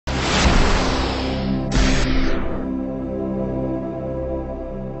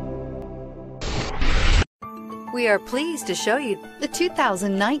We are pleased to show you the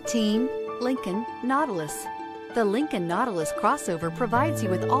 2019 Lincoln Nautilus. The Lincoln Nautilus crossover provides you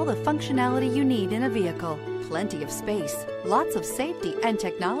with all the functionality you need in a vehicle. Plenty of space, lots of safety and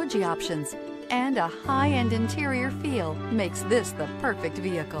technology options, and a high-end interior feel makes this the perfect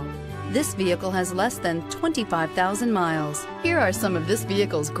vehicle. This vehicle has less than 25,000 miles. Here are some of this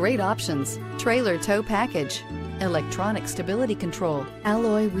vehicle's great options: trailer tow package, electronic stability control,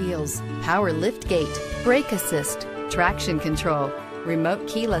 alloy wheels, power lift gate, brake assist, traction control, remote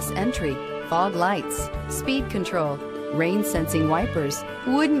keyless entry, fog lights, speed control, rain sensing wipers.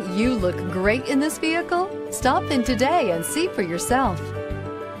 Wouldn't you look great in this vehicle? Stop in today and see for yourself.